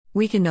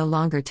We can no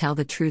longer tell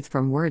the truth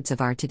from words of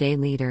our today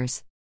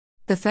leaders.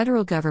 The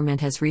federal government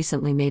has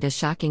recently made a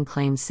shocking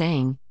claim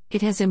saying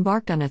it has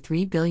embarked on a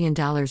 $3 billion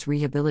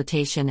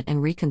rehabilitation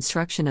and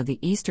reconstruction of the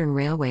Eastern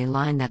Railway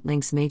line that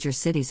links major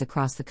cities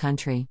across the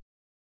country.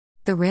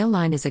 The rail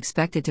line is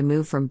expected to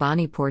move from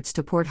Bonny ports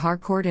to Port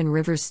Harcourt in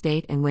Rivers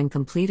State, and when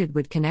completed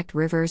would connect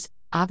rivers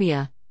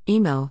Abia,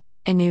 Imo,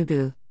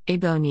 Enugu,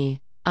 Ebonyi,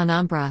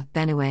 Anambra,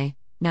 Benue,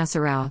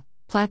 Nasarawa,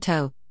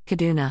 Plateau,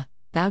 Kaduna,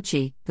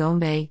 Bauchi,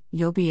 Gombe,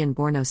 Yobe and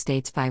Borno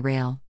states by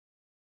rail.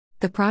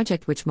 The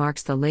project, which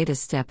marks the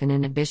latest step in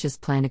an ambitious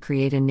plan to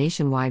create a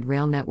nationwide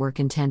rail network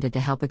intended to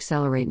help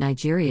accelerate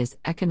Nigeria's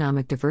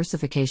economic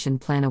diversification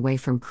plan away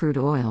from crude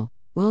oil,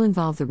 will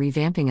involve the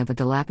revamping of a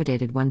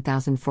dilapidated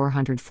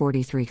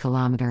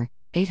 1,443-kilometer,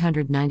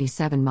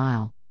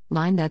 897-mile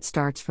line that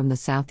starts from the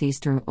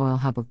southeastern oil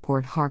hub of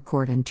Port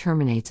Harcourt and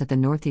terminates at the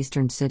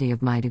northeastern city of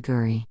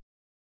Maiduguri.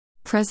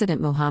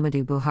 President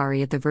Muhammadu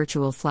Buhari at the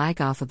virtual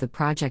flag-off of the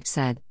project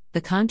said,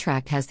 "The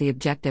contract has the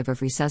objective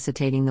of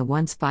resuscitating the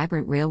once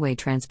vibrant railway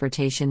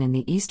transportation in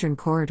the eastern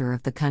corridor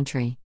of the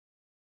country."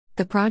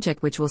 The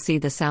project, which will see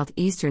the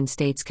southeastern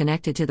states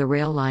connected to the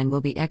rail line, will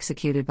be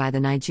executed by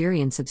the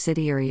Nigerian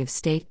subsidiary of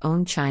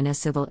state-owned China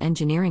Civil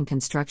Engineering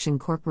Construction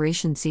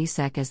Corporation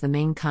 (CSEC) as the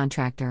main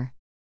contractor.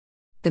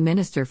 The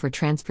Minister for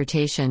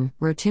Transportation,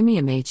 Rotimi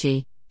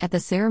Amechi, at the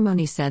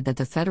ceremony said that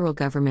the federal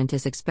government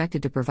is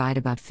expected to provide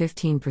about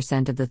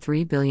 15% of the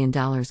 $3 billion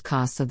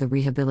costs of the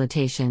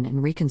rehabilitation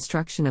and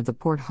reconstruction of the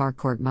Port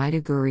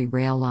Harcourt-Maiduguri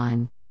rail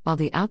line, while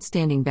the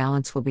outstanding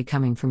balance will be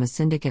coming from a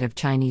syndicate of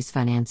Chinese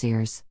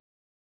financiers.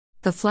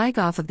 The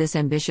flag-off of this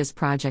ambitious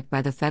project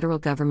by the federal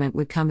government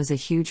would come as a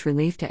huge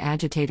relief to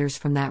agitators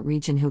from that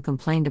region who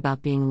complained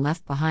about being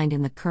left behind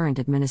in the current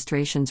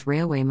administration's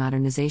railway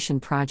modernization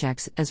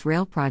projects, as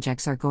rail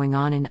projects are going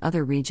on in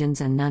other regions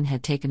and none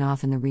had taken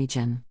off in the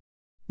region.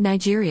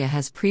 Nigeria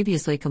has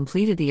previously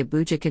completed the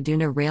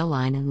Abuja-Kaduna rail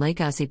line and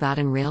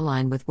Lagos-Ibadan rail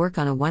line, with work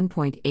on a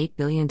 $1.8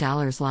 billion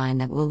line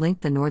that will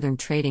link the northern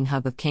trading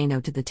hub of Kano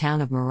to the town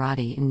of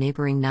Maradi in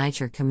neighboring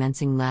Niger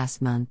commencing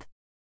last month.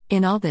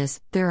 In all this,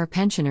 there are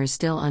pensioners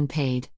still unpaid.